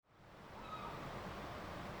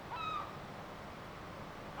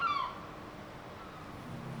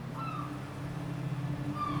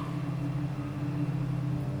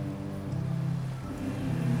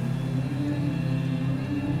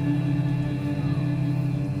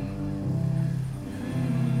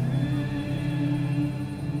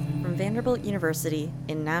Vanderbilt University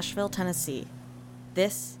in Nashville, Tennessee.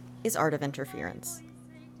 This is Art of Interference,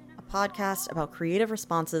 a podcast about creative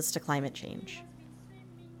responses to climate change.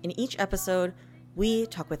 In each episode, we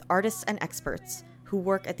talk with artists and experts who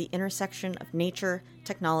work at the intersection of nature,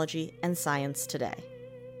 technology, and science today.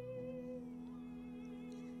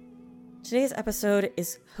 Today's episode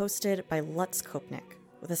is hosted by Lutz Kopnick,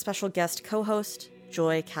 with a special guest co-host,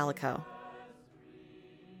 Joy Calico.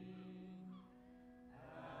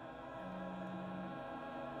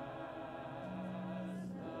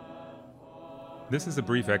 This is a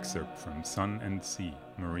brief excerpt from Sun and Sea,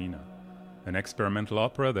 Marina, an experimental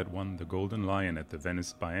opera that won the Golden Lion at the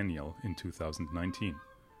Venice Biennial in 2019.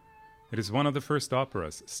 It is one of the first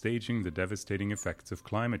operas staging the devastating effects of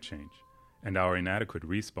climate change and our inadequate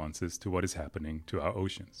responses to what is happening to our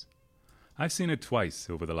oceans. I've seen it twice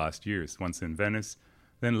over the last years, once in Venice,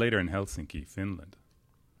 then later in Helsinki, Finland.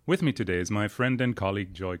 With me today is my friend and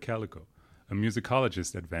colleague Joy Calico, a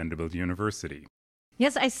musicologist at Vanderbilt University.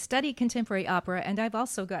 Yes, I study contemporary opera, and I've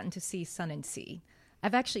also gotten to see Sun and Sea.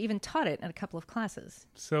 I've actually even taught it in a couple of classes.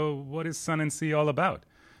 So what is Sun and Sea all about?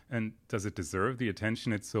 And does it deserve the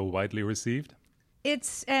attention it's so widely received?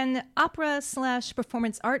 It's an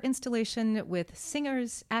opera/performance art installation with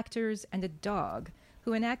singers, actors, and a dog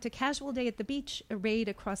who enact a casual day at the beach, arrayed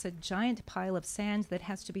across a giant pile of sand that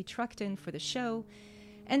has to be trucked in for the show,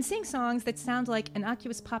 and sing songs that sound like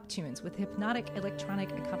innocuous pop tunes with hypnotic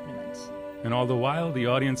electronic accompaniment. And all the while, the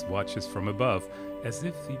audience watches from above, as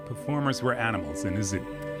if the performers were animals in a zoo.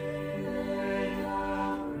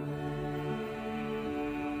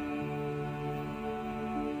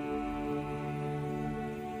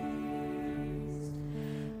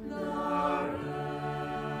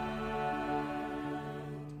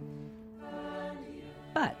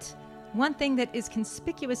 But one thing that is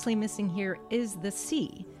conspicuously missing here is the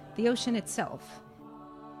sea, the ocean itself.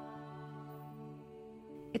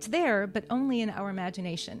 It's there, but only in our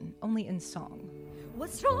imagination, only in song.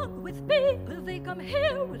 What's wrong with people? They come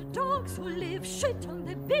here with dogs who live shit on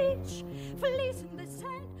the beach, fleas in the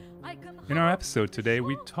sand. In our episode today,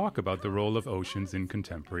 we talk about the role of oceans in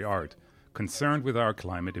contemporary art, concerned with our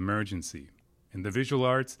climate emergency, in the visual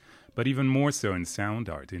arts, but even more so in sound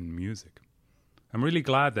art, in music. I'm really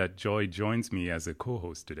glad that Joy joins me as a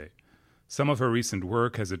co-host today. Some of her recent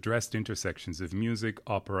work has addressed intersections of music,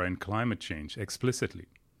 opera, and climate change explicitly,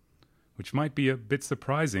 which might be a bit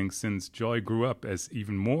surprising since Joy grew up as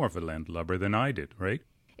even more of a landlubber than I did, right?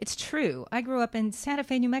 It's true. I grew up in Santa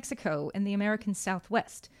Fe, New Mexico, in the American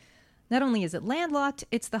Southwest. Not only is it landlocked,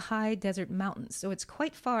 it's the high desert mountains, so it's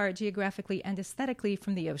quite far geographically and aesthetically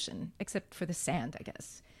from the ocean, except for the sand, I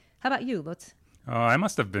guess. How about you, Lutz? I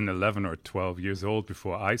must have been 11 or 12 years old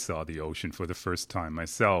before I saw the ocean for the first time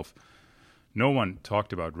myself. No one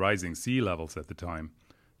talked about rising sea levels at the time.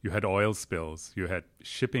 You had oil spills, you had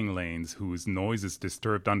shipping lanes whose noises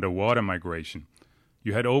disturbed underwater migration.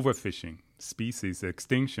 You had overfishing, species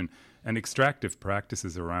extinction, and extractive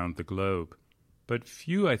practices around the globe. But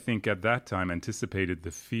few, I think, at that time anticipated the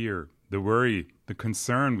fear, the worry, the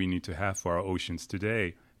concern we need to have for our oceans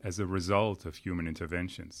today as a result of human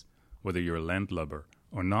interventions, whether you're a landlubber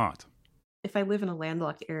or not. If I live in a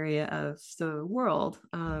landlocked area of the world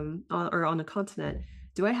or on a continent,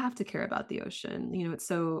 do I have to care about the ocean? You know, it's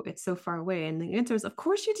so far away. And the answer is, of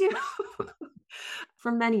course you do,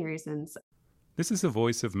 for many reasons. This is the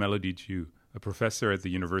voice of Melody Ju, a professor at the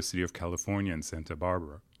University of California in Santa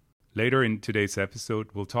Barbara. Later in today's episode,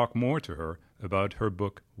 we'll talk more to her about her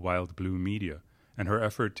book, Wild Blue Media, and her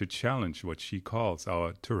effort to challenge what she calls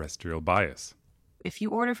our terrestrial bias. If you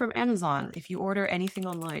order from Amazon, if you order anything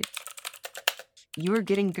online, you are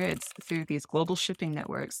getting goods through these global shipping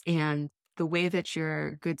networks, and the way that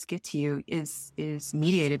your goods get to you is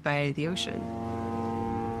mediated by the ocean.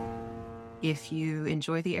 If you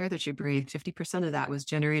enjoy the air that you breathe, 50% of that was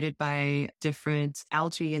generated by different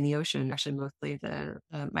algae in the ocean, actually mostly the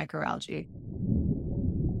microalgae.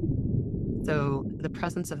 So the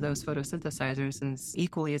presence of those photosynthesizers is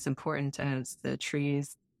equally as important as the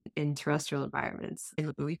trees in terrestrial environments.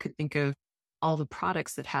 And we could think of all the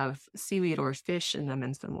products that have seaweed or fish in them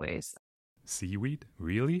in some ways. Seaweed?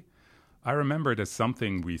 Really? I remember it as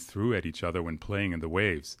something we threw at each other when playing in the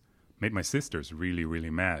waves. Made my sisters really,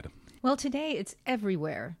 really mad. Well, today it's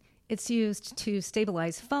everywhere. It's used to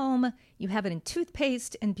stabilize foam. You have it in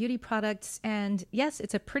toothpaste and beauty products. And yes,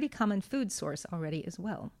 it's a pretty common food source already as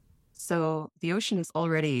well. So the ocean is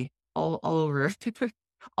already all over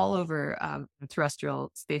all over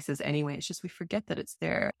terrestrial spaces anyway. It's just we forget that it's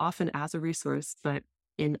there, often as a resource, but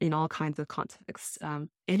in all kinds of contexts. And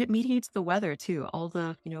it mediates the weather too, all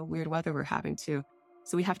the weird weather we're having too.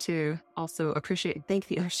 So we have to also appreciate and thank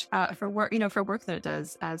the ocean for work, for work that it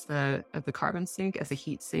does as the carbon sink, as a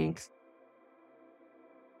heat sink.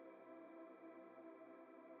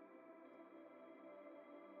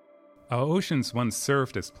 Our oceans once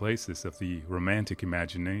served as places of the romantic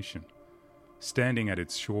imagination. Standing at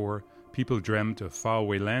its shore, people dreamt of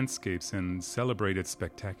faraway landscapes and celebrated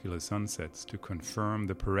spectacular sunsets to confirm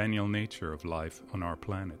the perennial nature of life on our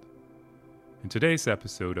planet. In today's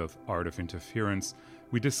episode of Art of Interference,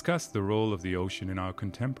 we discuss the role of the ocean in our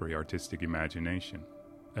contemporary artistic imagination,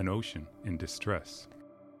 an ocean in distress.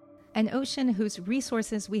 An ocean whose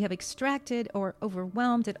resources we have extracted or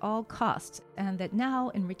overwhelmed at all costs, and that now,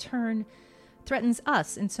 in return, threatens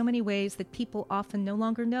us in so many ways that people often no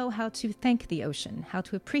longer know how to thank the ocean, how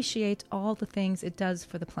to appreciate all the things it does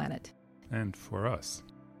for the planet. And for us.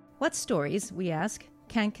 What stories, we ask,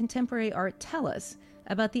 can contemporary art tell us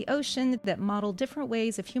about the ocean that model different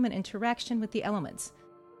ways of human interaction with the elements?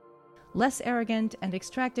 Less arrogant and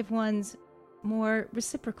extractive ones, more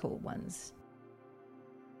reciprocal ones.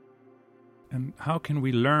 And how can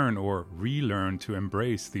we learn or relearn to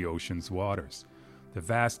embrace the ocean's waters, the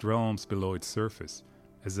vast realms below its surface,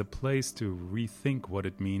 as a place to rethink what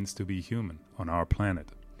it means to be human on our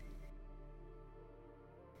planet?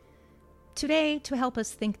 Today, to help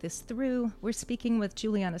us think this through, we're speaking with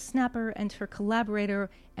Juliana Snapper and her collaborator,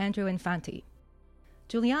 Andrew Infanti.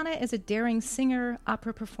 Juliana is a daring singer,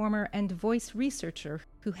 opera performer, and voice researcher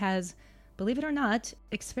who has, believe it or not,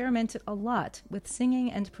 experimented a lot with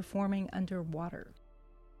singing and performing underwater.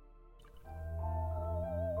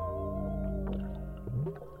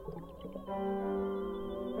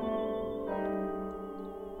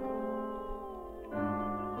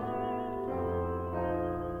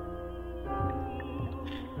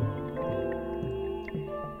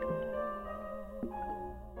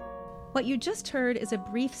 What you just heard is a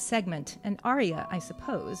brief segment, an aria, I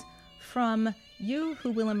suppose, from You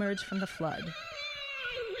Who Will Emerge from the Flood,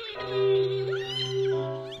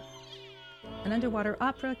 an underwater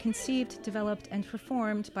opera conceived, developed, and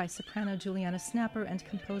performed by soprano Juliana Snapper and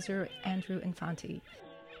composer Andrew Infanti.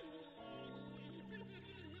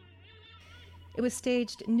 It was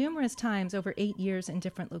staged numerous times over 8 years in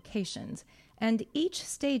different locations, and each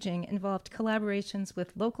staging involved collaborations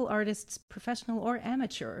with local artists, professional or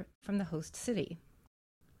amateur, from the host city.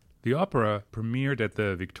 The opera premiered at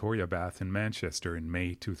the Victoria Bath in Manchester in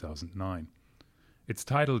May 2009. Its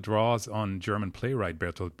title draws on German playwright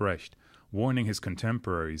Bertolt Brecht, warning his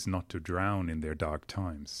contemporaries not to drown in their dark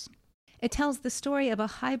times. It tells the story of a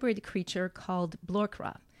hybrid creature called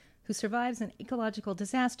Blorkra, who survives an ecological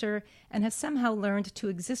disaster and has somehow learned to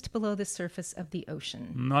exist below the surface of the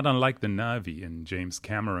ocean. Not unlike the Na'vi in James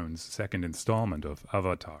Cameron's second installment of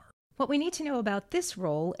Avatar. What we need to know about this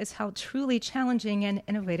role is how truly challenging and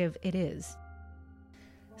innovative it is.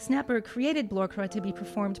 Snapper created Blorkra to be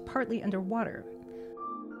performed partly underwater.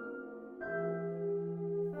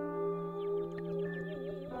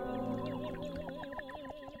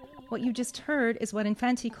 What you just heard is what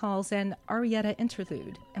Infanti calls an arietta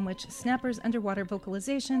interlude, in which Snapper's underwater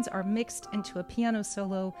vocalizations are mixed into a piano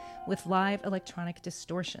solo with live electronic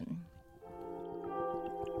distortion.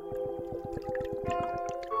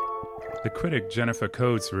 The critic Jennifer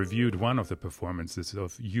Coates reviewed one of the performances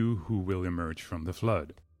of You Who Will Emerge from the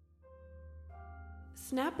Flood.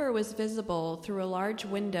 Snapper was visible through a large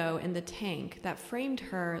window in the tank that framed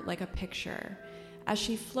her like a picture, as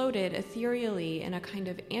she floated ethereally in a kind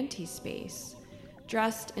of anti-space,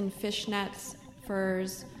 dressed in fishnets,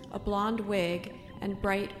 furs, a blonde wig, and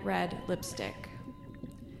bright red lipstick.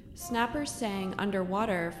 Snapper sang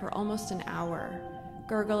underwater for almost an hour,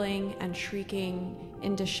 gurgling and shrieking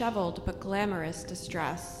in disheveled but glamorous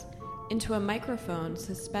distress, into a microphone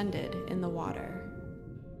suspended in the water.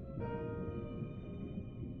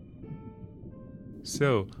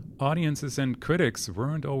 So, audiences and critics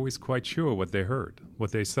weren't always quite sure what they heard,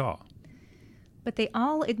 what they saw. But they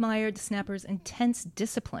all admired Snapper's intense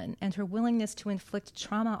discipline and her willingness to inflict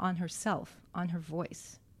trauma on herself, on her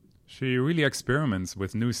voice. She really experiments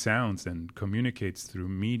with new sounds and communicates through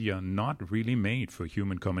media not really made for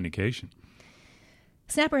human communication.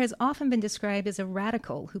 Snapper has often been described as a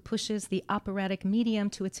radical who pushes the operatic medium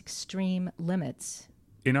to its extreme limits.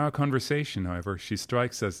 In our conversation, however, she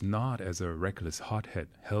strikes us not as a reckless hothead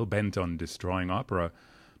hell-bent on destroying opera,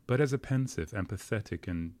 but as a pensive, empathetic,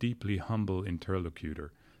 and deeply humble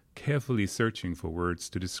interlocutor, carefully searching for words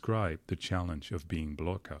to describe the challenge of being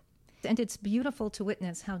Blorkra. And it's beautiful to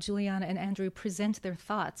witness how Juliana and Andrew present their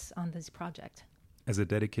thoughts on this project. As a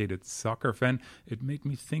dedicated soccer fan, it made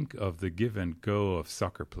me think of the give and go of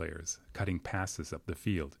soccer players, cutting passes up the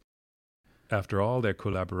field. after all their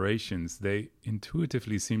collaborations, they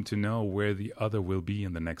intuitively seem to know where the other will be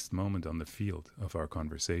in the next moment on the field of our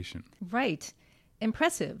conversation. Right.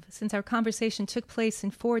 Impressive, since our conversation took place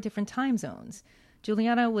in 4 different time zones.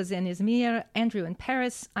 Juliana was in Izmir, Andrew in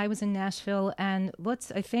Paris, I was in Nashville, and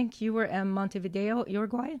Lutz, I think you were in Montevideo,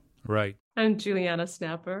 Uruguay? Right. I'm Juliana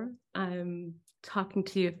Snapper. I'm talking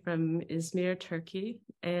to you from Izmir, Turkey,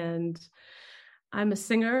 and I'm a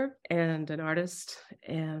singer and an artist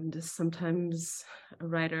and sometimes a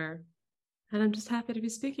writer, and I'm just happy to be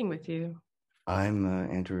speaking with you. I'm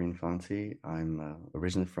Andrew Infanti. I'm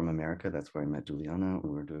originally from America. That's where I met Juliana.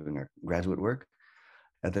 We were doing our graduate work.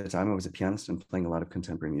 At the time, I was a pianist and playing a lot of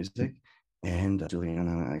contemporary music. And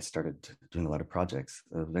Juliana and I started doing a lot of projects.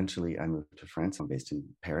 Eventually, I moved to France. I'm based in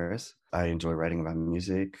Paris. I enjoy writing about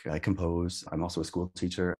music. I compose. I'm also a school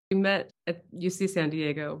teacher. We met at UC San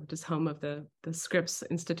Diego, which is home of the Scripps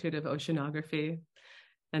Institute of Oceanography.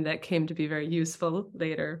 And that came to be very useful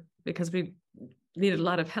later because we needed a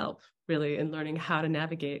lot of help, really, in learning how to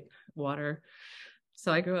navigate water.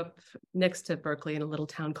 So I grew up next to Berkeley in a little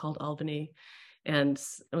town called Albany, and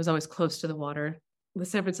I was always close to the water. The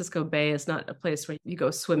San Francisco Bay is not a place where you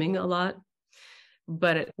go swimming a lot,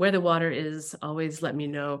 but where the water is always let me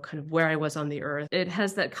know kind of where I was on the earth. It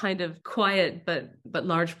has that kind of quiet but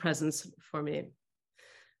large presence for me.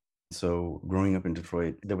 So growing up in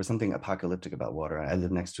Detroit, there was something apocalyptic about water. I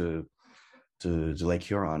lived next to Lake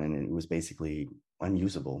Huron, and it was basically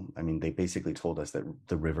unusable. I mean, they basically told us that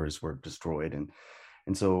the rivers were destroyed.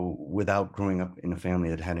 And so without growing up in a family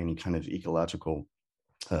that had any kind of ecological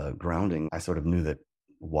grounding, I sort of knew that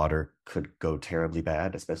water could go terribly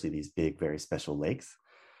bad, especially these big, very special lakes.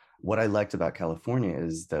 What I liked about California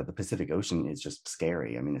is that the Pacific Ocean is just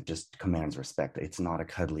scary. I mean, it just commands respect. It's not a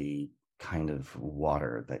cuddly kind of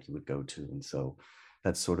water that you would go to. And so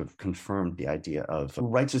that sort of confirmed the idea of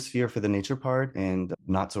righteous fear for the nature part and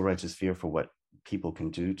not so righteous fear for what people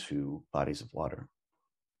can do to bodies of water.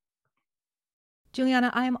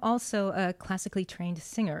 Juliana, I am also a classically trained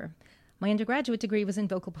singer. My undergraduate degree was in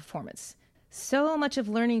vocal performance. So much of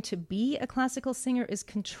learning to be a classical singer is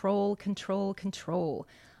control, control, control.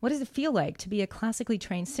 What does it feel like to be a classically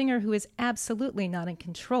trained singer who is absolutely not in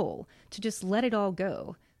control, to just let it all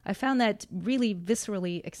go? I found that really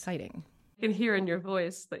viscerally exciting. I can hear in your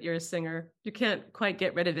voice that you're a singer. You can't quite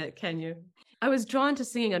get rid of it, can you? I was drawn to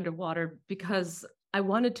singing underwater because I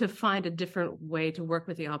wanted to find a different way to work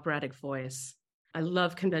with the operatic voice. I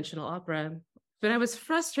love conventional opera, but I was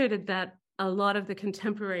frustrated that a lot of the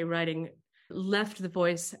contemporary writing left the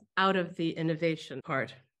voice out of the innovation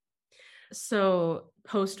part. So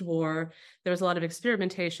post-war, there was a lot of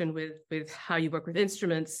experimentation with how you work with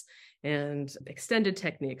instruments and extended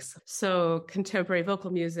techniques. So contemporary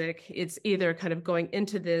vocal music, it's either kind of going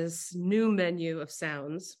into this new menu of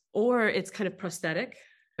sounds, or it's kind of prosthetic.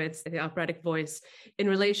 It's the operatic voice in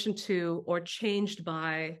relation to or changed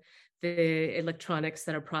by the electronics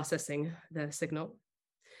that are processing the signal,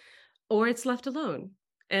 or it's left alone.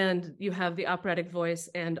 And you have the operatic voice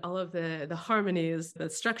and all of the harmonies, the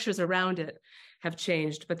structures around it have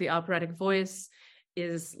changed, but the operatic voice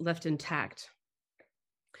is left intact.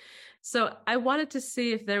 So I wanted to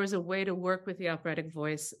see if there was a way to work with the operatic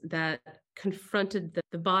voice that confronted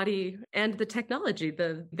the body and the technology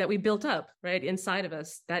that we built up right inside of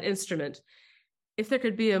us, that instrument, if there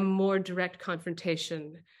could be a more direct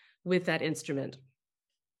confrontation with that instrument.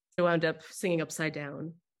 I wound up singing upside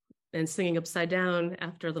down. And singing upside down,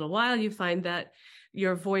 after a little while, you find that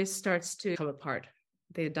your voice starts to come apart.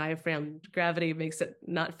 The diaphragm gravity makes it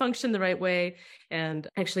not function the right way, and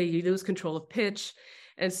actually you lose control of pitch.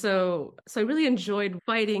 And so I really enjoyed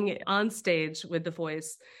fighting on stage with the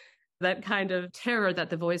voice, that kind of terror that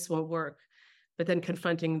the voice won't work, but then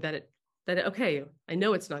confronting that okay, I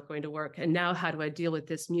know it's not going to work, and now how do I deal with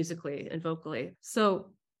this musically and vocally?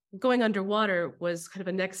 So going underwater was kind of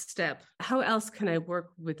a next step. How else can I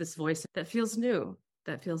work with this voice that feels new,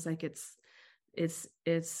 that feels like it's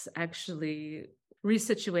actually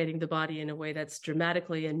resituating the body in a way that's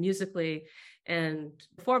dramatically and musically and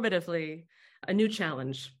formatively a new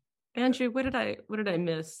challenge. Andrew, what did I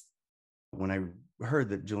miss? When I heard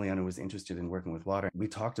that Juliana was interested in working with water, we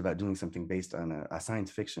talked about doing something based on a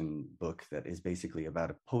science fiction book that is basically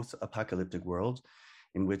about a post-apocalyptic world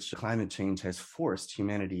in which climate change has forced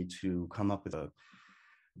humanity to come up with a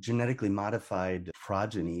genetically modified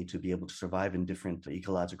progeny to be able to survive in different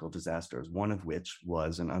ecological disasters, one of which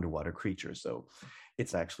was an underwater creature. So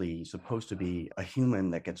it's actually supposed to be a human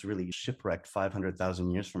that gets really shipwrecked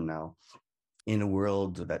 500,000 years from now in a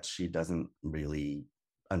world that she doesn't really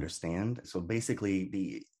understand. So basically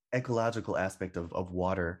the ecological aspect of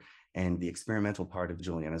water And the experimental part of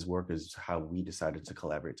Juliana's work is how we decided to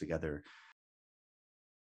collaborate together.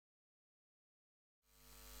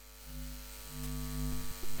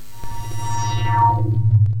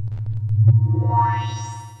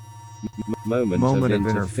 Moment of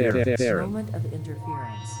interference. Moment of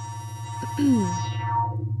interference.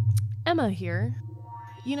 Emma here.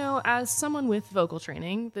 You know, as someone with vocal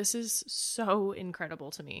training, this is so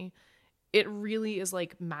incredible to me. It really is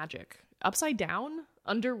like magic. Upside down,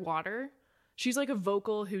 underwater. She's like a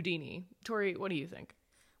vocal Houdini. Tori, what do you think?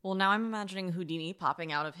 Well, now I'm imagining Houdini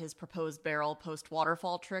popping out of his proposed barrel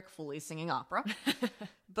post-waterfall trick, fully singing opera.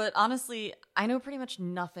 But honestly, I know pretty much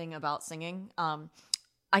nothing about singing.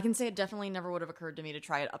 I can say it definitely never would have occurred to me to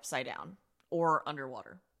try it upside down or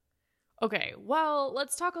underwater. Okay, well,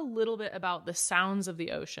 let's talk a little bit about the sounds of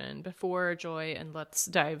the ocean before Joy, and let's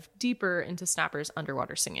dive deeper into Snapper's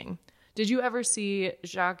underwater singing. Did you ever see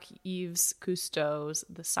Jacques-Yves Cousteau's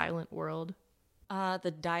The Silent World?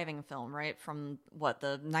 The diving film, right? From,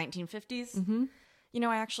 the 1950s? Mm-hmm. You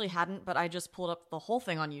know, I actually hadn't, but I just pulled up the whole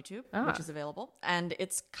thing on YouTube, which is available, and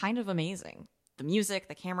it's kind of amazing. The music,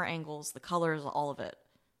 the camera angles, the colors, all of it.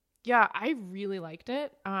 Yeah, I really liked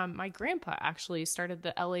it. My grandpa actually started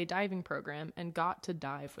the LA diving program and got to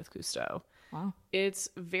dive with Cousteau. Wow. It's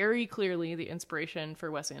very clearly the inspiration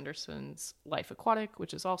for Wes Anderson's Life Aquatic,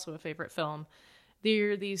 which is also a favorite film.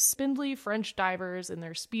 They're these spindly French divers in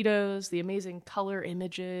their Speedos, the amazing color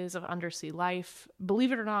images of undersea life.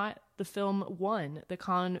 Believe it or not, the film won the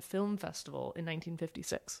Cannes Film Festival in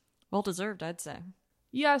 1956. Well deserved, I'd say.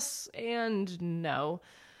 Yes and no.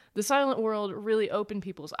 The Silent World really opened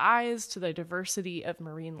people's eyes to the diversity of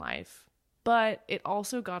marine life, but it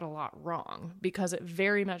also got a lot wrong because it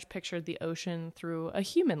very much pictured the ocean through a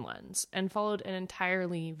human lens and followed an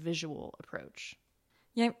entirely visual approach.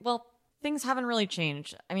 Yeah, well, things haven't really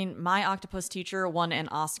changed. I mean, my octopus teacher won an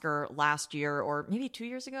Oscar last year or maybe 2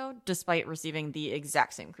 years ago, despite receiving the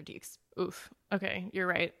exact same critiques. Oof. Okay, you're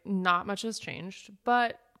right. Not much has changed,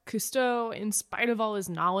 but Cousteau, in spite of all his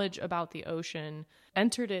knowledge about the ocean,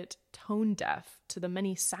 entered it tone deaf to the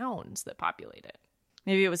many sounds that populate it.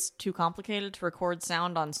 Maybe it was too complicated to record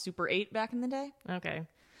sound on Super 8 back in the day? Okay.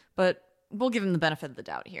 But we'll give him the benefit of the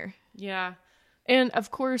doubt here. Yeah. And of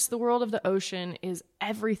course, the world of the ocean is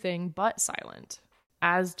everything but silent.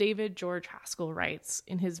 As David George Haskell writes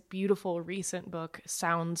in his beautiful recent book,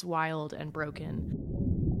 Sounds Wild and Broken,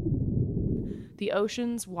 the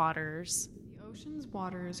ocean's waters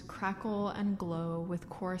crackle and glow with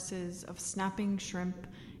choruses of snapping shrimp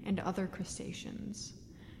and other crustaceans.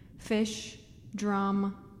 Fish,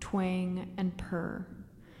 drum, twang, and purr.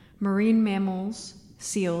 Marine mammals,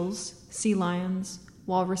 seals, sea lions,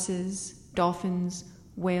 walruses, dolphins,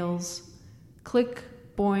 whales, click,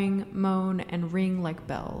 boing, moan, and ring like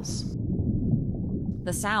bells.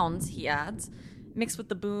 The sounds, he adds, mix with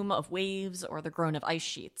the boom of waves or the groan of ice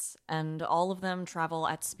sheets, and all of them travel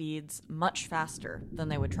at speeds much faster than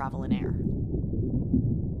they would travel in air.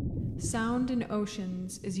 Sound in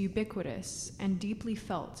oceans is ubiquitous and deeply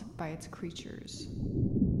felt by its creatures.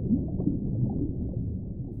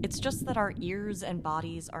 It's just that our ears and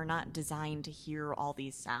bodies are not designed to hear all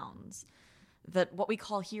these sounds. That what we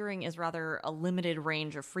call hearing is rather a limited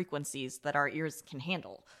range of frequencies that our ears can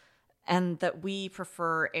handle, and that we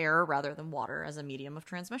prefer air rather than water as a medium of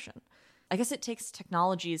transmission. I guess it takes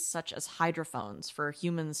technologies such as hydrophones for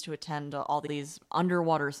humans to attend to all these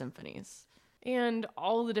underwater symphonies. And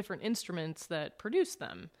all the different instruments that produce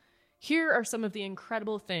them. Here are some of the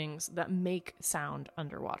incredible things that make sound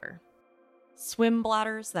underwater. Swim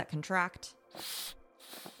bladders that contract.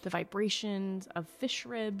 The vibrations of fish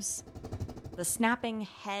ribs. The snapping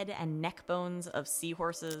head and neck bones of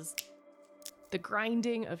seahorses. The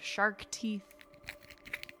grinding of shark teeth.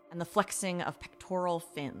 And the flexing of pectoral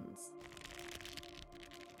fins.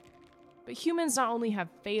 But humans not only have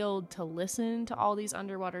failed to listen to all these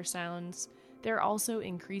underwater sounds, they're also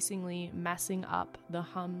increasingly messing up the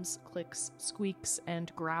hums, clicks, squeaks,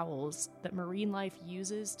 and growls that marine life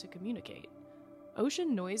uses to communicate.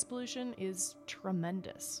 Ocean noise pollution is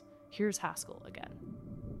tremendous. Here's Haskell again.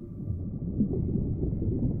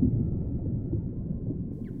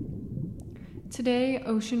 Today,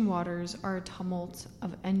 ocean waters are a tumult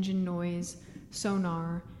of engine noise,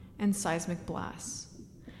 sonar, and seismic blasts.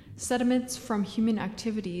 Sediments from human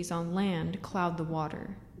activities on land cloud the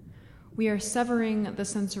water. We are severing the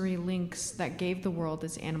sensory links that gave the world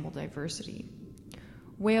its animal diversity.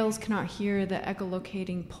 Whales cannot hear the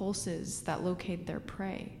echolocating pulses that locate their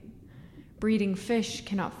prey. Breeding fish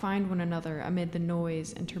cannot find one another amid the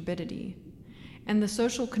noise and turbidity. And the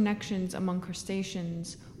social connections among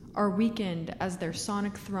crustaceans are weakened as their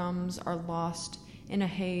sonic thrums are lost in a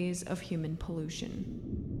haze of human pollution.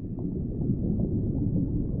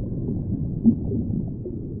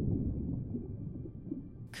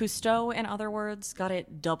 Cousteau, in other words, got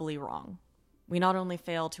it doubly wrong. We not only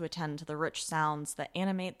fail to attend to the rich sounds that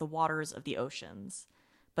animate the waters of the oceans,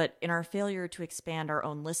 but in our failure to expand our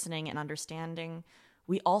own listening and understanding,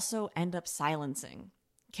 we also end up silencing,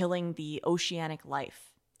 killing the oceanic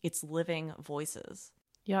life, its living voices.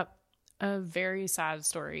 Yep, a very sad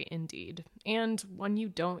story indeed, and one you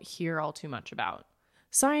don't hear all too much about.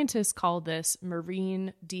 Scientists call this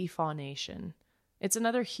marine defaunation. It's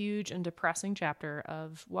another huge and depressing chapter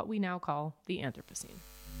of what we now call the Anthropocene.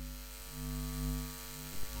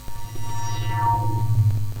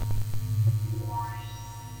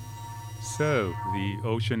 So, the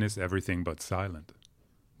ocean is everything but silent.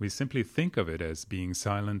 We simply think of it as being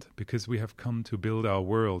silent because we have come to build our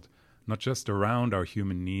world not just around our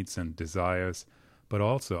human needs and desires, but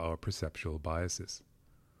also our perceptual biases.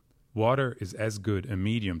 Water is as good a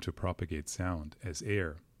medium to propagate sound as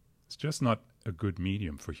air. It's just not a good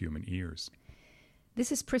medium for human ears.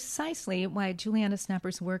 This is precisely why Juliana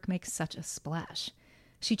Snapper's work makes such a splash.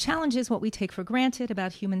 She challenges what we take for granted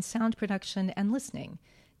about human sound production and listening,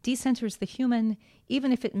 decenters the human,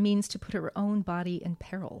 even if it means to put her own body in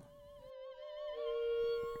peril.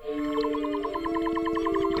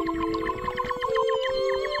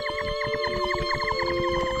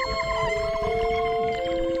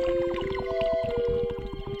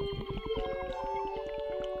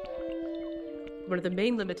 One of the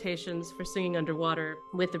main limitations for singing underwater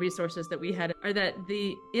with the resources that we had are that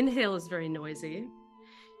the inhale is very noisy.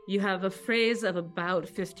 You have a phrase of about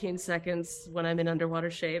 15 seconds when I'm in underwater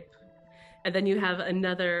shape, and then you have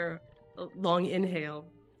another long inhale.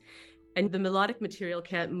 And the melodic material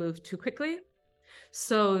can't move too quickly.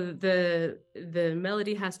 So the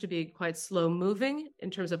melody has to be quite slow moving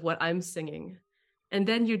in terms of what I'm singing. And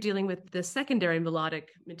then you're dealing with the secondary melodic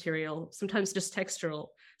material, sometimes just textural,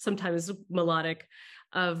 sometimes melodic,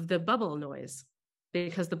 of the bubble noise,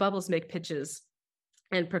 because the bubbles make pitches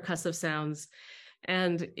and percussive sounds.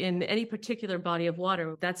 And in any particular body of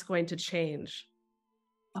water, that's going to change.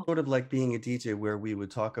 Sort of like being a DJ, where we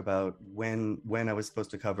would talk about when I was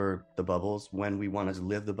supposed to cover the bubbles, when we wanted to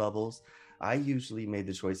live the bubbles. I usually made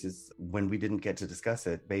the choices when we didn't get to discuss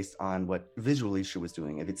it based on what visually she was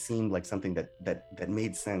doing. If it seemed like something that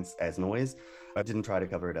made sense as noise, I didn't try to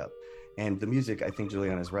cover it up. And the music, I think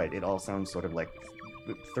Juliana's right. It all sounds sort of like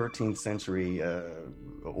 13th century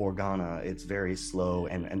organa. It's very slow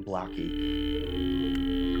and blocky.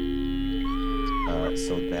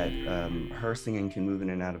 So that her singing can move in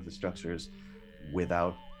and out of the structures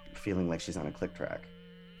without feeling like she's on a click track.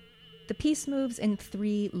 The piece moves in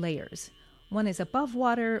 3 layers. One is above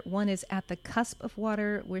water, one is at the cusp of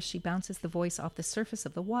water, where she bounces the voice off the surface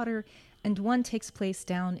of the water, and one takes place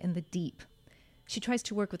down in the deep. She tries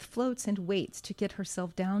to work with floats and weights to get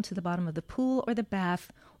herself down to the bottom of the pool or the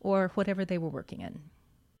bath or whatever they were working in.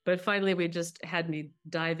 But finally, we just had me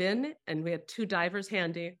dive in, and we had 2 divers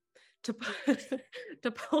handy to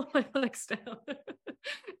pull my legs down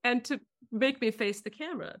and to make me face the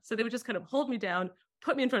camera. So they would just kind of hold me down,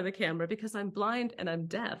 put me in front of the camera, because I'm blind and I'm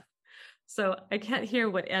deaf. So I can't hear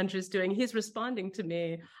what Andrew's doing. He's responding to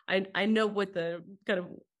me. I know what the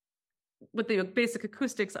basic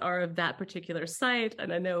acoustics are of that particular site,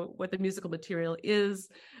 and I know what the musical material is,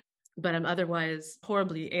 but I'm otherwise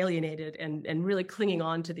horribly alienated and really clinging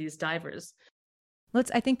on to these divers.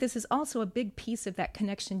 I think this is also a big piece of that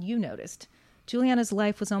connection you noticed. Juliana's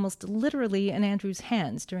life was almost literally in Andrew's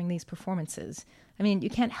hands during these performances. I mean, you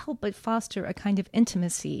can't help but foster a kind of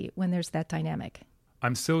intimacy when there's that dynamic.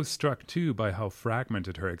 I'm so struck, too, by how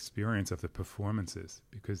fragmented her experience of the performance is,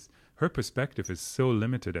 because her perspective is so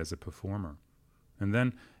limited as a performer. And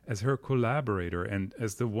then, as her collaborator and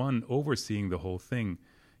as the one overseeing the whole thing,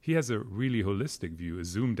 he has a really holistic view, a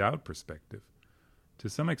zoomed-out perspective. To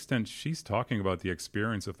some extent, she's talking about the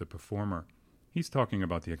experience of the performer. He's talking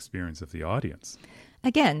about the experience of the audience.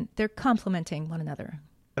 Again, they're complementing one another.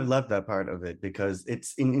 I love that part of it, because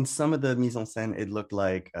it's in some of the mise en scène, it looked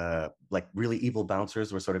like really evil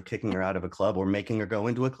bouncers were sort of kicking her out of a club or making her go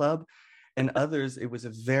into a club. And others, it was a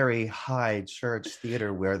very high church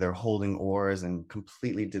theater where they're holding oars and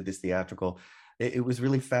completely did this theatrical. It was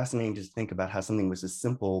really fascinating to think about how something was a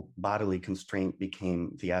simple bodily constraint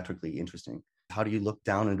became theatrically interesting. How do you look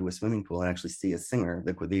down into a swimming pool and actually see a singer?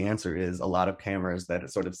 The answer is a lot of cameras that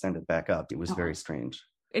sort of send it back up. It was very strange.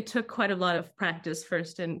 It took quite a lot of practice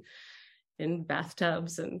first in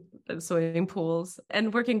bathtubs and swimming pools,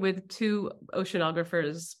 and working with 2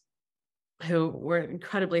 oceanographers who were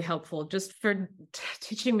incredibly helpful just for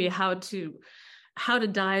teaching me how to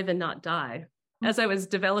dive and not die. As I was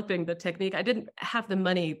developing the technique, I didn't have the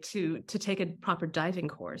money to take a proper diving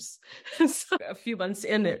course. So a few months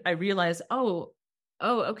in, I realized,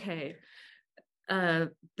 okay. The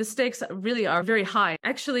stakes really are very high.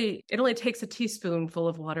 Actually, it only takes a teaspoonful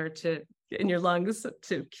of water in your lungs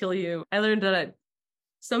to kill you. I learned that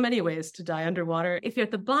so many ways to die underwater. If you're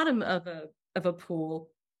at the bottom of a pool,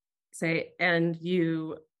 say, and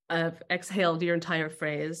you have exhaled your entire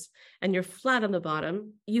phrase and you're flat on the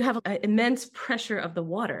bottom, you have an immense pressure of the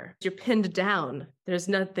water. You're pinned down. There's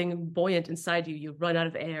nothing buoyant inside you. You run out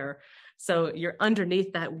of air. So you're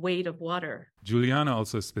underneath that weight of water. Juliana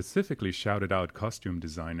also specifically shouted out costume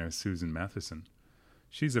designer Susan Matheson.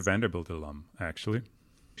 She's a Vanderbilt alum, actually.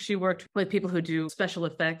 She worked with people who do special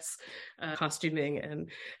effects, costuming,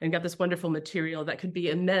 and got this wonderful material that could be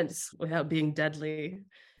immense without being deadly.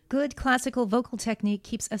 Good classical vocal technique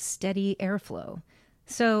keeps a steady airflow.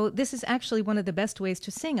 So this is actually one of the best ways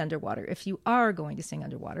to sing underwater. If you are going to sing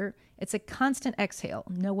underwater, it's a constant exhale.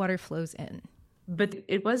 No water flows in. But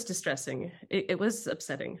it was distressing. It was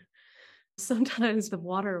upsetting. Sometimes the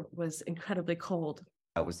water was incredibly cold.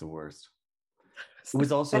 That was the worst. It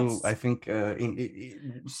was also, I think,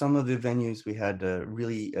 in some of the venues we had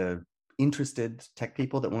really interested tech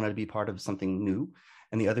people that wanted to be part of something new,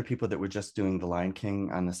 and the other people that were just doing the Lion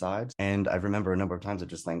King on the sides. And I remember a number of times of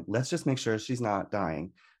just like, let's just make sure she's not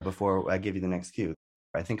dying before I give you the next cue.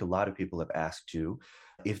 I think a lot of people have asked you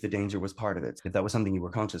if the danger was part of it, if that was something you were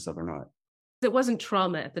conscious of or not. It wasn't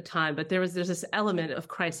trauma at the time, but there's this element of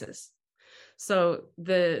crisis. So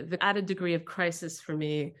the added degree of crisis for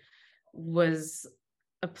me was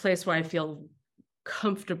a place where I feel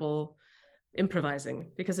comfortable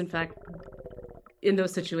improvising, because in fact, in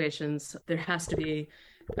those situations, there has to be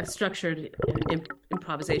a structured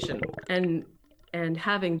improvisation, and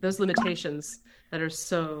having those limitations that are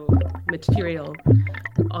so material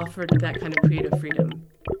offered that kind of creative freedom.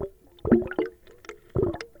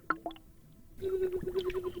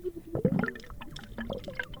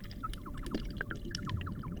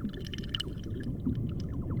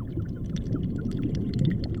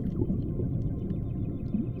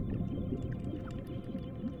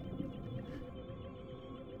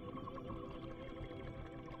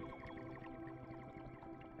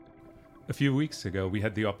 A few weeks ago, we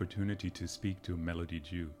had the opportunity to speak to Melody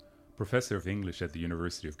Jew, professor of English at the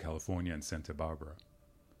University of California in Santa Barbara.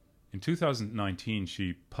 In 2019,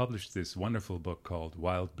 she published this wonderful book called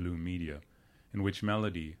Wild Blue Media, in which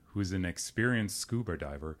Melody, who is an experienced scuba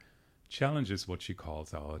diver, challenges what she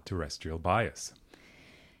calls our terrestrial bias.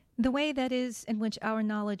 The way, that is, in which our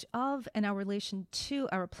knowledge of and our relation to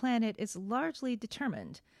our planet is largely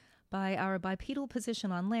determined by our bipedal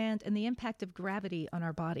position on land and the impact of gravity on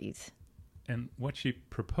our bodies. And what she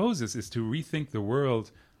proposes is to rethink the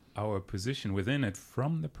world, our position within it,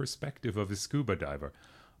 from the perspective of a scuba diver,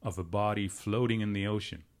 of a body floating in the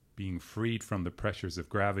ocean, being freed from the pressures of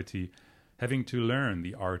gravity, having to learn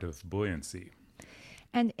the art of buoyancy.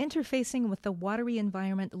 And interfacing with the watery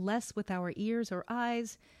environment less with our ears or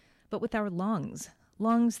eyes, but with our lungs.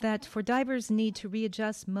 Lungs that, for divers, need to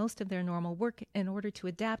readjust most of their normal work in order to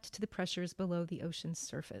adapt to the pressures below the ocean's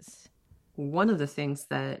surface. One of the things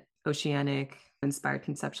that oceanic-inspired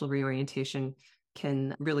conceptual reorientation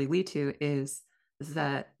can really lead to is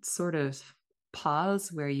that sort of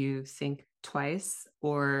pause where you think twice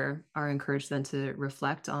or are encouraged then to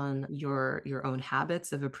reflect on your own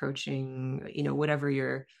habits of approaching, whatever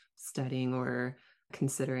you're studying or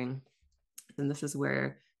considering. And this is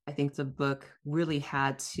where I think the book really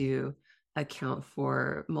had to account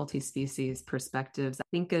for multi-species perspectives. I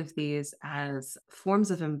think of these as forms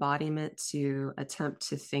of embodiment to attempt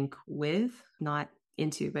to think with, not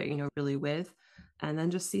into, but, really with, and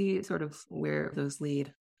then just see sort of where those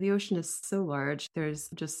lead. The ocean is so large. There's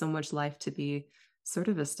just so much life to be sort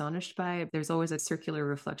of astonished by. There's always a circular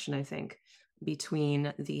reflection, I think,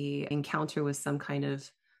 between the encounter with some kind of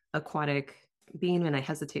aquatic being, and I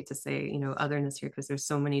hesitate to say, otherness here, because there's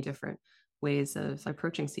so many different ways of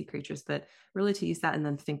approaching sea creatures, but really to use that and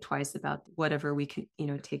then think twice about whatever we can,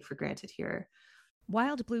 take for granted here.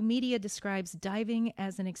 Wild Blue Media describes diving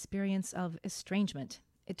as an experience of estrangement.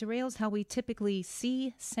 It derails how we typically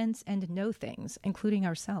see, sense, and know things, including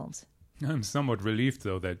ourselves. I'm somewhat relieved,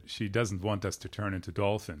 though, that she doesn't want us to turn into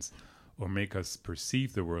dolphins or make us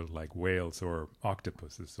perceive the world like whales or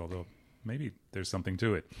octopuses, although maybe there's something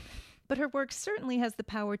to it. But her work certainly has the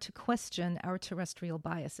power to question our terrestrial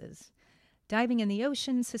biases. Diving in the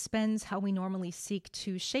ocean suspends how we normally seek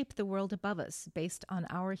to shape the world above us based on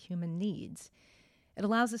our human needs. It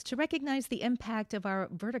allows us to recognize the impact of our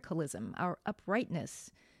verticalism, our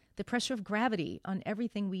uprightness, the pressure of gravity on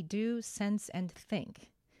everything we do, sense, and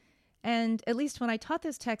think. And at least when I taught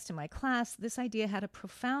this text in my class, this idea had a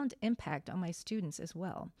profound impact on my students as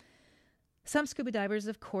well. Some scuba divers,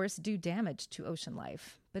 of course, do damage to ocean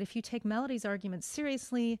life. But if you take Melody's argument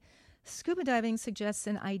seriously, scuba diving suggests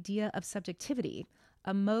an idea of subjectivity,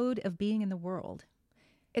 a mode of being in the world.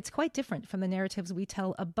 It's quite different from the narratives we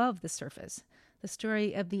tell above the surface, the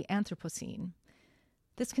story of the Anthropocene.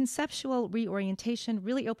 This conceptual reorientation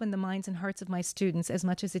really opened the minds and hearts of my students as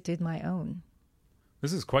much as it did my own.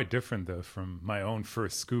 This is quite different, though, from my own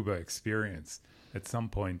first scuba experience at some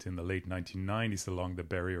point in the late 1990s along the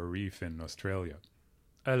Barrier Reef in Australia.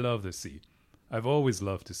 I love the sea. I've always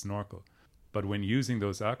loved to snorkel. But when using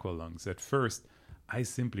those aqua lungs, at first, I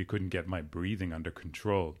simply couldn't get my breathing under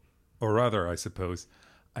control. Or rather, I suppose,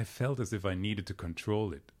 I felt as if I needed to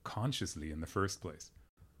control it consciously in the first place.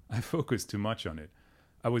 I focused too much on it.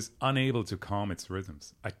 I was unable to calm its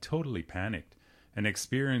rhythms. I totally panicked and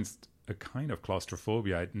experienced a kind of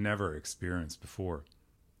claustrophobia I'd never experienced before.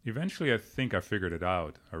 Eventually, I think I figured it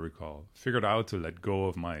out, I recall. Figured out to let go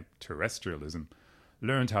of my terrestrialism.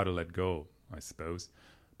 Learned how to let go, I suppose.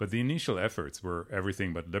 But the initial efforts were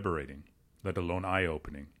everything but liberating, let alone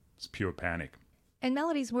eye-opening. It's pure panic. In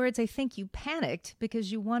Melody's words, I think you panicked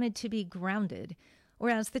because you wanted to be grounded,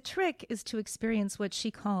 whereas the trick is to experience what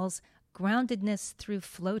she calls groundedness through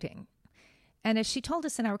floating. And as she told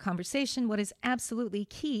us in our conversation, what is absolutely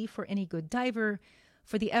key for any good diver,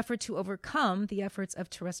 for the effort to overcome the efforts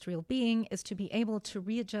of terrestrial being, is to be able to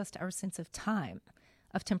readjust our sense of time,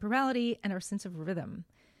 of temporality, and our sense of rhythm.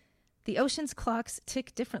 The ocean's clocks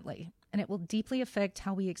tick differently, and it will deeply affect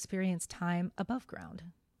how we experience time above ground.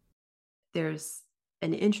 There's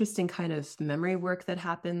an interesting kind of memory work that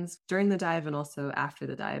happens during the dive and also after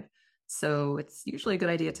the dive. So it's usually a good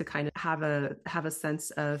idea to kind of have a sense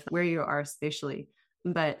of where you are spatially.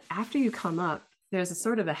 But after you come up, there's a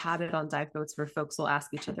sort of a habit on dive boats where folks will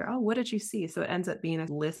ask each other, oh, what did you see? So it ends up being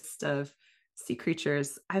a list of sea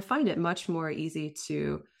creatures. I find it much more easy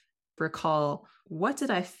to recall, what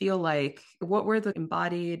did I feel like? What were the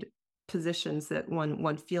embodied positions that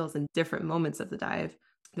one feels in different moments of the dive?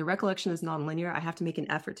 The recollection is nonlinear. I have to make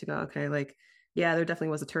an effort to go, okay, like, yeah, there definitely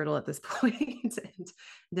was a turtle at this point. And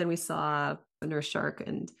then we saw a nurse shark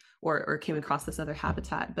or came across this other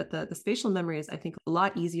habitat. But the spatial memory is, I think, a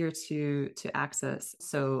lot easier to access.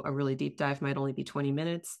 So a really deep dive might only be 20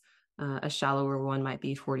 minutes. A shallower one might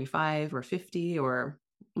be 45 or 50 or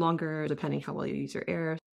longer, depending how well you use your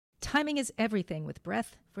air. Timing is everything with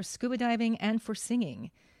breath, for scuba diving, and for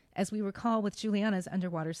singing, as we recall with Juliana's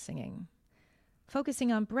underwater singing.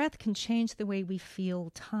 Focusing on breath can change the way we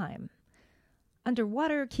feel time.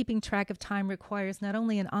 Underwater, keeping track of time requires not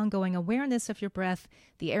only an ongoing awareness of your breath,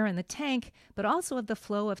 the air in the tank, but also of the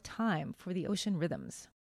flow of time for the ocean rhythms.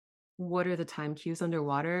 What are the time cues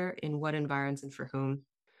underwater, in what environs, and for whom?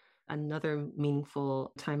 Another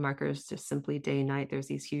meaningful time marker is just simply day-night. There's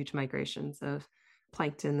these huge migrations of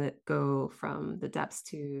plankton that go from the depths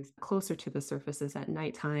to closer to the surfaces at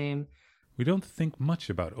nighttime. We don't think much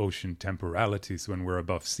about ocean temporalities when we're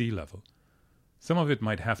above sea level. Some of it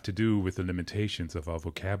might have to do with the limitations of our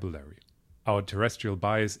vocabulary. Our terrestrial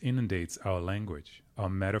bias inundates our language, our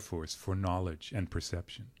metaphors for knowledge and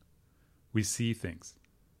perception. We see things.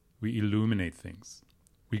 We illuminate things.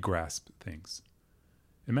 We grasp things.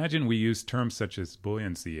 Imagine we use terms such as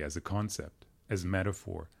buoyancy as a concept, as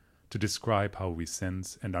metaphor, to describe how we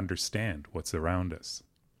sense and understand what's around us.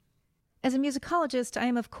 As a musicologist, I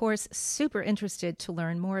am, of course, super interested to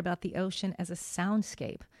learn more about the ocean as a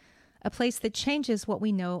soundscape, a place that changes what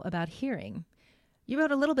we know about hearing. You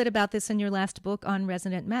wrote a little bit about this in your last book on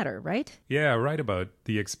resonant matter, right? Yeah, I write about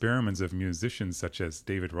the experiments of musicians such as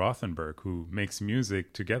David Rothenberg, who makes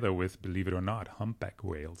music together with, believe it or not, humpback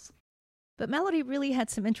whales. But Melody really had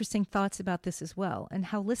some interesting thoughts about this as well, and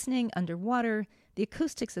how listening underwater, the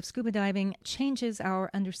acoustics of scuba diving, changes our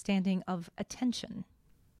understanding of attention.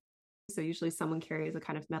 So usually someone carries a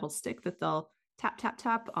kind of metal stick that they'll tap, tap,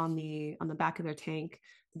 tap on the back of their tank.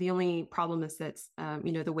 The only problem is that,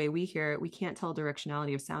 the way we hear it, we can't tell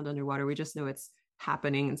directionality of sound underwater. We just know it's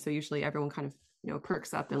happening. And so usually everyone kind of,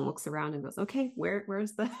 perks up and looks around and goes, okay,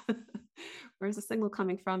 where's the, where's the signal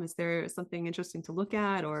coming from? Is there something interesting to look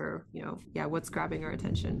at, or, what's grabbing our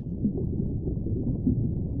attention?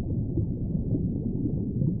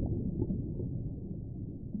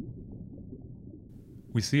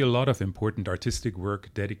 We see a lot of important artistic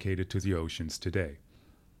work dedicated to the oceans today,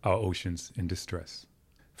 our oceans in distress.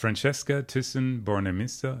 Francesca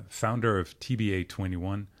Thyssen-Bornemisza, founder of TBA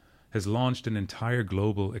 21, has launched an entire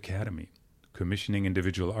global academy, commissioning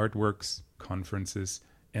individual artworks, conferences,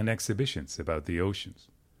 and exhibitions about the oceans.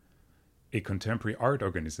 A contemporary art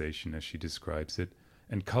organization, as she describes it,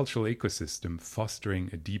 and cultural ecosystem fostering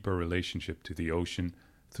a deeper relationship to the ocean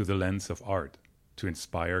through the lens of art to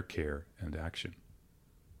inspire care and action.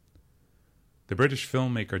 The British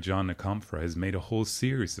filmmaker John Nakamfra has made a whole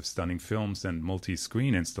series of stunning films and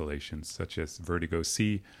multi-screen installations, such as Vertigo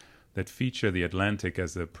Sea, that feature the Atlantic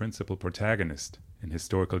as a principal protagonist in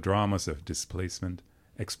historical dramas of displacement,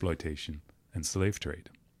 exploitation, and slave trade.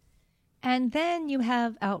 And then you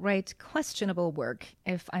have outright questionable work,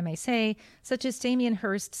 if I may say, such as Damien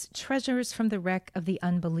Hirst's Treasures from the Wreck of the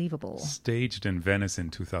Unbelievable. Staged in Venice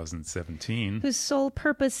in 2017. Whose sole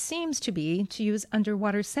purpose seems to be to use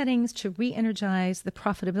underwater settings to re-energize the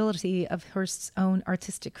profitability of Hirst's own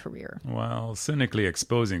artistic career. While cynically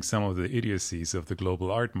exposing some of the idiocies of the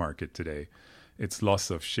global art market today, its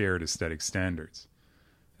loss of shared aesthetic standards.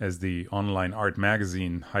 As the online art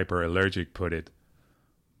magazine Hyperallergic put it,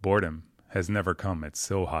 boredom has never come at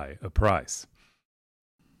so high a price.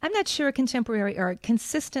 I'm not sure contemporary art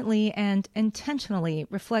consistently and intentionally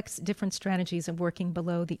reflects different strategies of working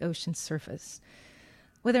below the ocean's surface.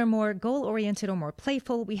 Whether more goal-oriented or more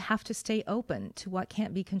playful, we have to stay open to what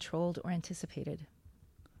can't be controlled or anticipated.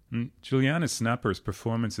 Juliana Snapper's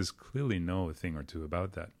performances clearly know a thing or two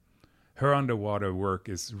about that. Her underwater work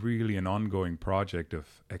is really an ongoing project of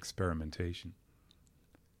experimentation.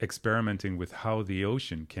 Experimenting with how the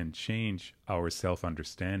ocean can change our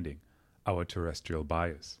self-understanding, our terrestrial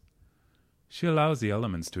bias. She allows the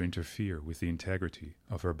elements to interfere with the integrity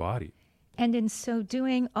of her body. And in so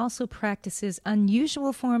doing, also practices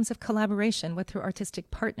unusual forms of collaboration with her artistic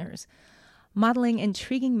partners, modeling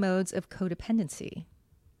intriguing modes of codependency.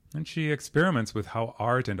 And she experiments with how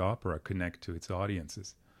art and opera connect to its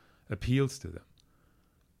audiences, appeals to them.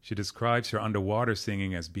 She describes her underwater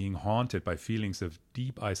singing as being haunted by feelings of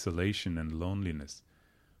deep isolation and loneliness.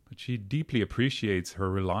 But she deeply appreciates her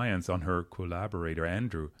reliance on her collaborator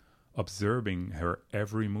Andrew, observing her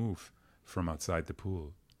every move from outside the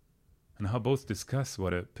pool, and how both discuss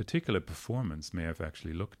what a particular performance may have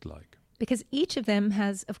actually looked like. Because each of them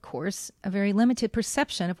has, of course, a very limited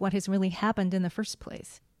perception of what has really happened in the first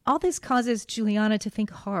place. All this causes Juliana to think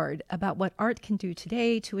hard about what art can do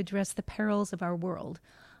today to address the perils of our world,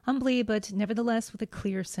 humbly, but nevertheless with a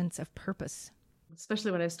clear sense of purpose.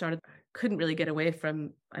 Especially when I started, I couldn't really get away from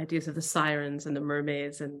ideas of the sirens and the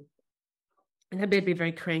mermaids, and that made me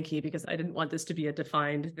very cranky because I didn't want this to be a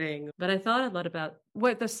defined thing. But I thought a lot about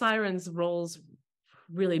what the sirens' roles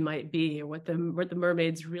really might be, or what the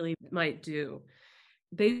mermaids really might do.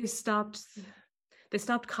 They stopped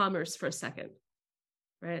commerce for a second,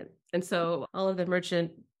 right? And so all of the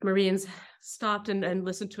merchant marines stopped and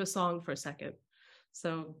listened to a song for a second.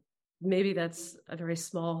 So maybe that's a very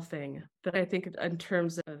small thing, but I think in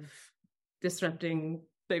terms of disrupting,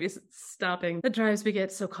 maybe stopping the drives we get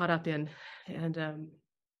so caught up in, and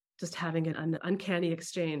just having an uncanny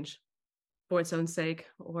exchange for its own sake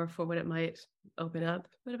or for what it might open up.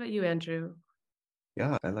 What about you, Andrew?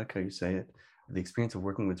 Yeah, I like how you say it. The experience of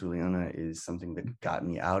working with Juliana is something that got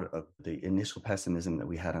me out of the initial pessimism that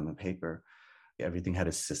we had on the paper. Everything had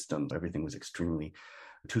a system. Everything was extremely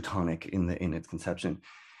Teutonic in its conception.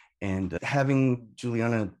 And having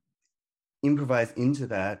Juliana improvise into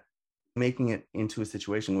that, making it into a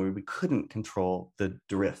situation where we couldn't control the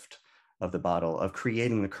drift of the bottle, of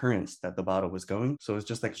creating the currents that the bottle was going. So it's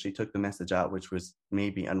just like she took the message out, which was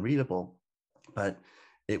maybe unreadable, but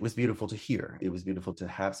it was beautiful to hear. It was beautiful to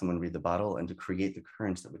have someone read the bottle and to create the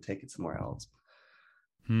currents that would take it somewhere else.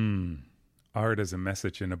 Art as a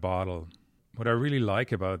message in a bottle. What I really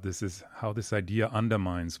like about this is how this idea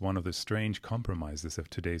undermines one of the strange compromises of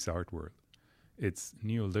today's art world. Its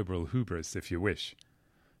neoliberal hubris, if you wish.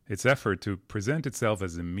 Its effort to present itself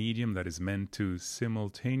as a medium that is meant to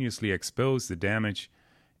simultaneously expose the damage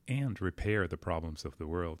and repair the problems of the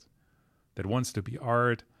world. That wants to be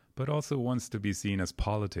art, but also wants to be seen as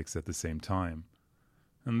politics at the same time.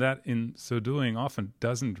 And that in so doing often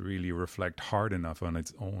doesn't really reflect hard enough on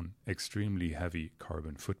its own extremely heavy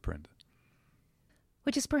carbon footprint.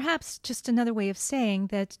 Which is perhaps just another way of saying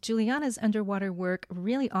that Juliana's underwater work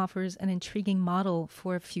really offers an intriguing model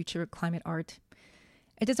for future climate art.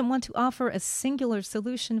 It doesn't want to offer a singular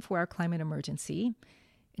solution for our climate emergency.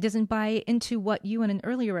 It doesn't buy into what you in an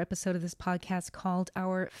earlier episode of this podcast called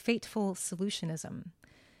our fateful solutionism.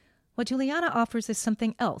 What Juliana offers is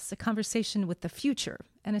something else, a conversation with the future,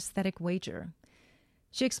 an aesthetic wager.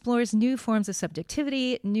 She explores new forms of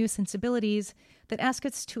subjectivity, new sensibilities that ask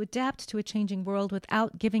us to adapt to a changing world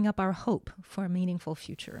without giving up our hope for a meaningful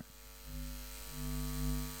future.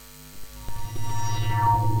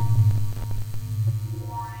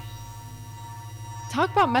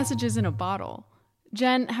 Talk about messages in a bottle.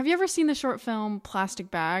 Jen, have you ever seen the short film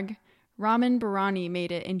Plastic Bag? Ramin Bahrani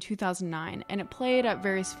made it in 2009, and it played at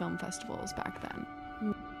various film festivals back then.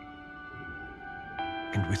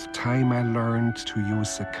 And with time I learned to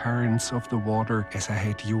use the currents of the water as I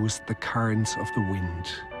had used the currents of the wind.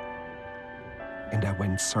 And I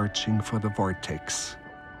went searching for the vortex.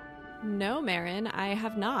 No, Marin, I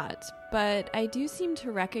have not. But I do seem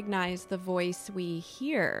to recognize the voice we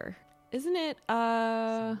hear. Isn't it,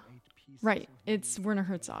 Right, it's Werner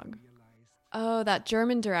Herzog. Oh, that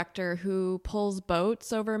German director who pulls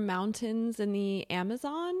boats over mountains in the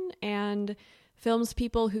Amazon and films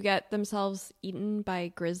people who get themselves eaten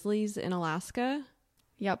by grizzlies in Alaska?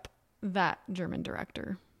 Yep, that German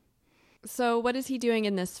director. So what is he doing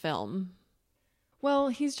in this film? Well,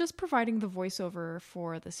 he's just providing the voiceover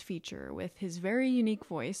for this feature with his very unique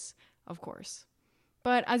voice, of course.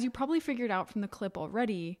 But as you probably figured out from the clip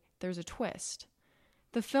already, there's a twist.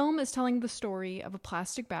 The film is telling the story of a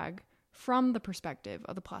plastic bag from the perspective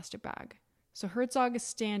of the plastic bag. So Herzog is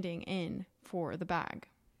standing in for the bag.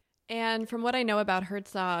 And from what I know about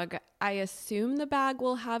Herzog, I assume the bag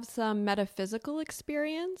will have some metaphysical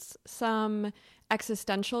experience, some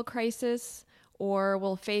existential crisis, or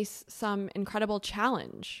will face some incredible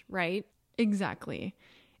challenge, right? Exactly.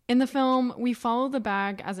 In the film, we follow the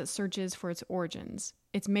bag as it searches for its origins,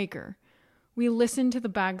 its maker. We listen to the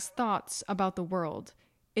bag's thoughts about the world,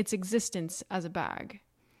 its existence as a bag,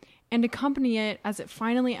 and accompany it as it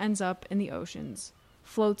finally ends up in the oceans,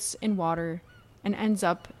 floats in water, and ends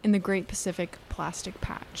up in the Great Pacific Plastic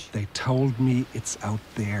Patch. They told me it's out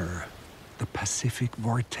there, the Pacific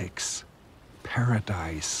Vortex,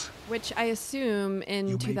 paradise. Which I assume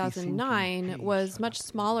in 2009 was much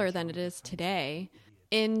smaller than it is today.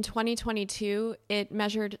 In 2022, it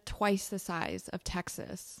measured twice the size of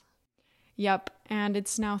Texas. Yep, and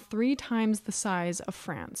it's now 3 times the size of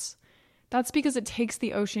France. That's because it takes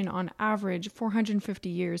the ocean on average 450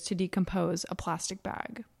 years to decompose a plastic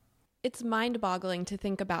bag. It's mind-boggling to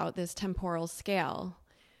think about this temporal scale.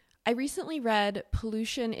 I recently read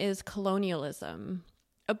Pollution is Colonialism,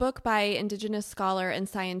 a book by Indigenous scholar and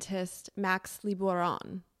scientist Max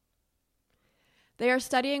Liboiron. They are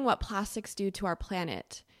studying what plastics do to our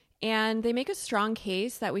planet, and they make a strong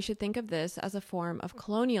case that we should think of this as a form of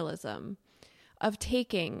colonialism, of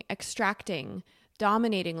taking, extracting,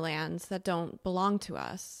 dominating lands that don't belong to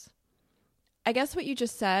us. I guess what you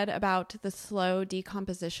just said about the slow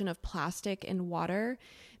decomposition of plastic in water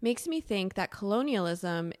makes me think that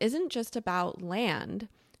colonialism isn't just about land,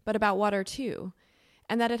 but about water too,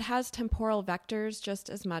 and that it has temporal vectors just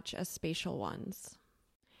as much as spatial ones.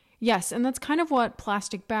 Yes, and that's kind of what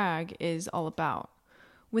Plastic Bag is all about.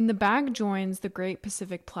 When the bag joins the Great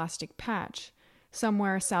Pacific Plastic Patch,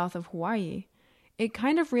 somewhere south of Hawaii, it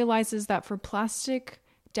kind of realizes that for plastic,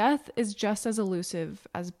 death is just as elusive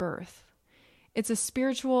as birth. It's a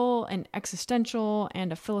spiritual, an existential,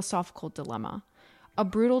 and a philosophical dilemma. A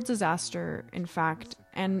brutal disaster, in fact,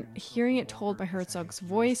 and hearing it told by Herzog's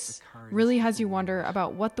voice really has you wonder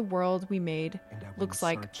about what the world we made looks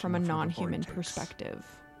like from a non-human perspective.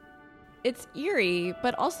 It's eerie,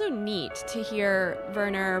 but also neat to hear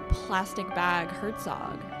Werner Plastic Bag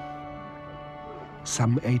Herzog.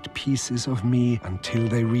 Some ate pieces of me until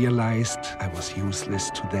they realized I was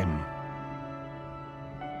useless to them.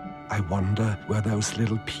 I wonder where those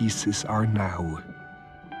little pieces are now.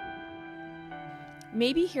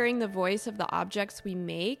 Maybe hearing the voice of the objects we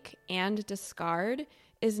make and discard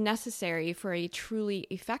is necessary for a truly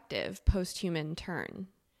effective post-human turn.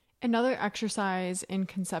 Another exercise in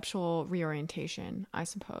conceptual reorientation, I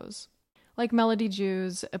suppose. Like Melody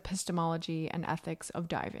Jew's epistemology and ethics of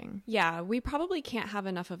diving. Yeah, we probably can't have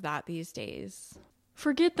enough of that these days.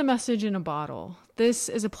 Forget the message in a bottle. This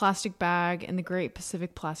is a plastic bag in the Great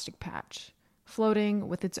Pacific Plastic Patch, floating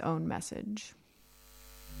with its own message.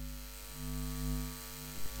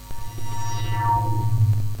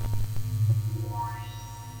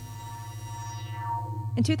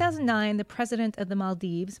 In 2009, the president of the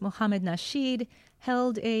Maldives, Mohamed Nasheed,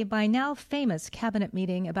 held a by now famous cabinet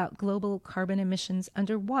meeting about global carbon emissions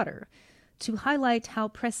underwater to highlight how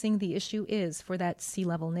pressing the issue is for that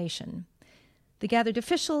sea-level nation. The gathered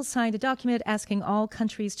officials signed a document asking all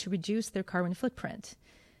countries to reduce their carbon footprint.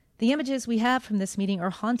 The images we have from this meeting are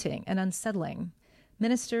haunting and unsettling.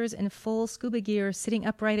 Ministers in full scuba gear sitting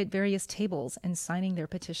upright at various tables and signing their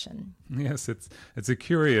petition. Yes, it's a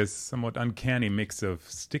curious, somewhat uncanny mix of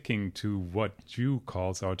sticking to what Jew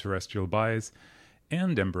calls our terrestrial bias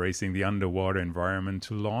and embracing the underwater environment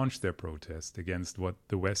to launch their protest against what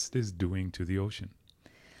the West is doing to the ocean.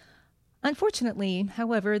 Unfortunately,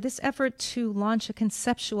 however, this effort to launch a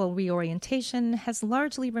conceptual reorientation has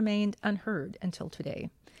largely remained unheard until today.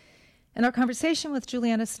 In our conversation with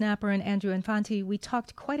Juliana Snapper and Andrew Infanti, we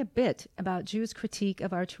talked quite a bit about Drew's critique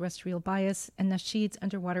of our terrestrial bias and Nasheed's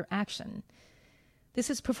underwater action. This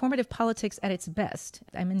is performative politics at its best.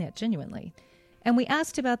 I mean that genuinely. And we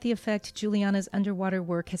asked about the effect Juliana's underwater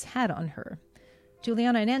work has had on her.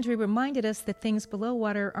 Juliana and Andrew reminded us that things below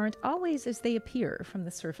water aren't always as they appear from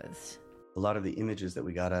the surface. A lot of the images that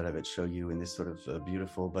we got out of it show you in this sort of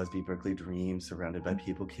beautiful Busby Berkeley dream surrounded by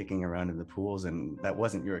people kicking around in the pools, and that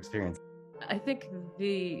wasn't your experience. I think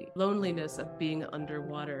the loneliness of being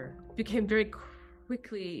underwater became very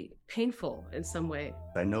quickly painful in some way.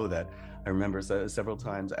 I know that. I remember several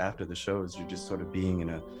times after the shows, you're just sort of being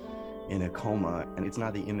in a coma, and it's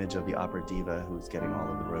not the image of the opera diva who's getting all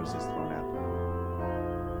of the roses thrown at her.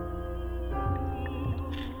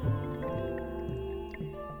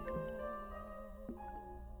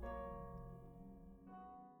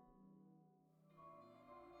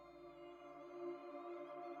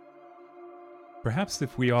 Perhaps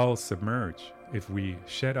if we all submerge, if we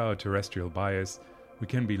shed our terrestrial bias, we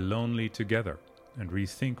can be lonely together and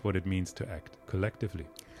rethink what it means to act collectively.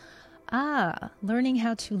 Learning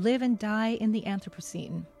how to live and die in the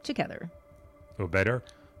Anthropocene together. Or better,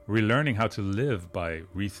 relearning how to live by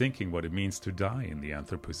rethinking what it means to die in the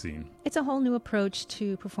Anthropocene. It's a whole new approach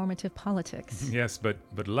to performative politics. Yes, but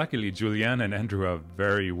luckily Juliana and Andrew are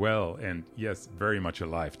very well and, yes, very much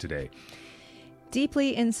alive today.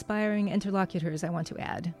 Deeply inspiring interlocutors, I want to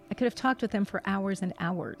add. I could have talked with them for hours and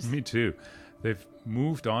hours. Me too. They've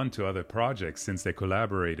moved on to other projects since they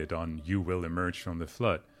collaborated on You Will Emerge from the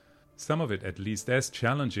Flood. Some of it at least as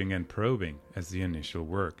challenging and probing as the initial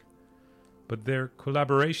work. But their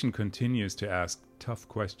collaboration continues to ask tough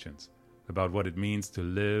questions about what it means to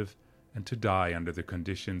live and to die under the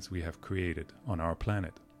conditions we have created on our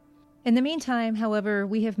planet. In the meantime, however,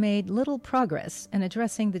 we have made little progress in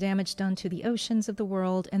addressing the damage done to the oceans of the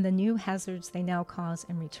world and the new hazards they now cause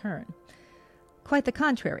in return. Quite the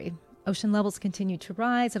contrary. Ocean levels continue to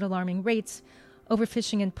rise at alarming rates.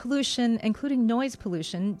 Overfishing and pollution, including noise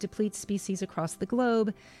pollution, depletes species across the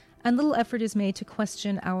globe, and little effort is made to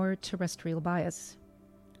question our terrestrial bias.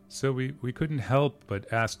 So we couldn't help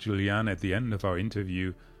but ask Juliana at the end of our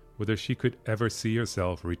interview whether she could ever see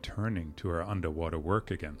herself returning to her underwater work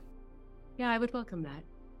again. Yeah, I would welcome that.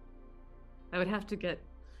 I'd have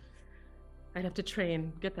to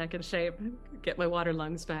train, get back in shape, get my water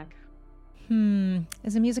lungs back.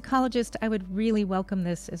 As a musicologist, I would really welcome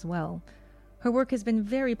this as well. Her work has been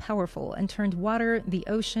very powerful and turned water, the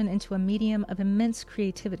ocean, into a medium of immense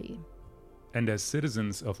creativity. And as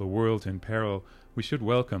citizens of a world in peril, we should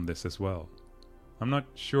welcome this as well. I'm not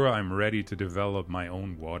sure I'm ready to develop my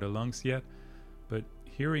own water lungs yet, but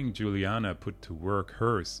hearing Juliana put to work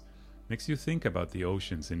hers makes you think about the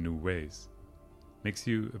oceans in new ways. Makes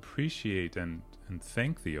you appreciate and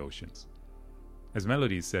thank the oceans. As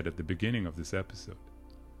Melody said at the beginning of this episode.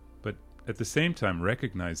 But at the same time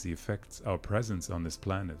recognize the effects our presence on this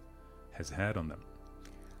planet has had on them.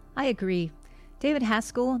 I agree. David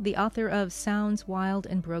Haskell, the author of Sounds Wild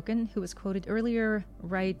and Broken, who was quoted earlier,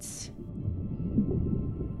 writes,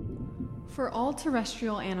 "For all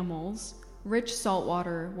terrestrial animals, rich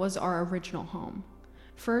saltwater was our original home.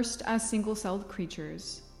 First as single-celled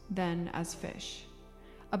creatures, then as fish.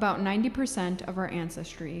 About 90% of our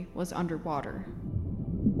ancestry was underwater."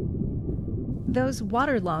 Those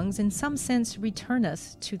water lungs, in some sense, return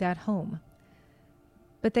us to that home.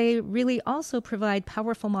 But they really also provide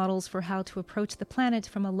powerful models for how to approach the planet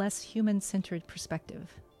from a less human-centered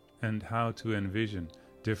perspective. And how to envision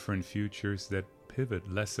different futures that pivot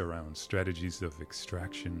less around strategies of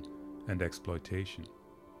extraction and exploitation,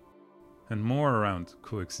 and more around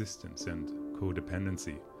coexistence and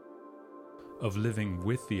codependency, of living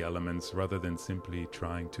with the elements rather than simply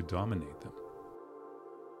trying to dominate them.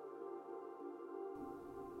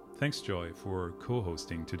 Thanks, Joy, for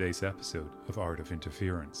co-hosting today's episode of Art of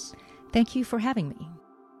Interference. Thank you for having me.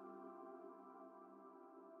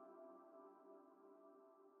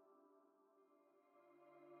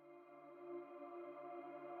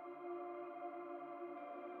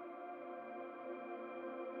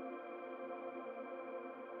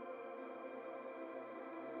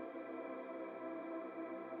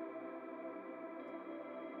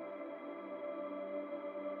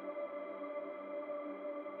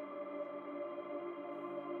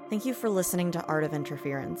 Thank you for listening to Art of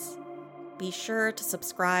Interference. Be sure to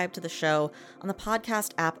subscribe to the show on the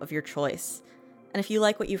podcast app of your choice. And if you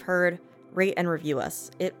like what you've heard, rate and review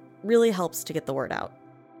us. It really helps to get the word out.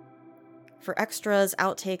 For extras,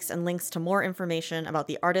 outtakes, and links to more information about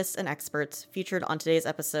the artists and experts featured on today's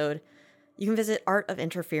episode, you can visit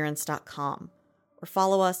artofinterference.com or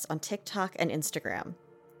follow us on TikTok and Instagram.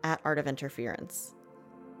 at Art of Interference.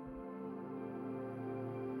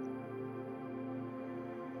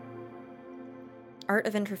 Art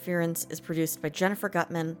of Interference is produced by Jennifer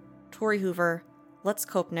Gutman, Tori Hoover, Lutz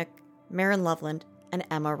Kopnick, Maren Loveland, and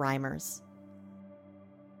Emma Reimers.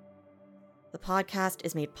 The podcast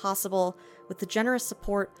is made possible with the generous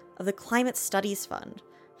support of the Climate Studies Fund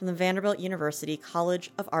from the Vanderbilt University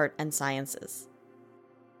College of Art and Sciences.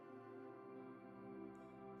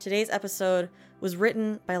 Today's episode was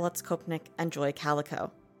written by Lutz Kopnick and Joy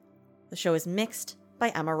Calico. The show is mixed by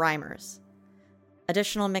Emma Reimers.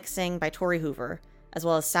 Additional mixing by Tori Hoover, as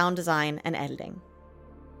well as sound design and editing.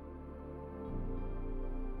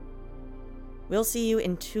 We'll see you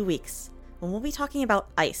in 2 weeks when we'll be talking about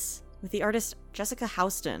ice with the artist Jessica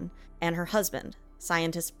Houston and her husband,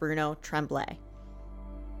 scientist Bruno Tremblay.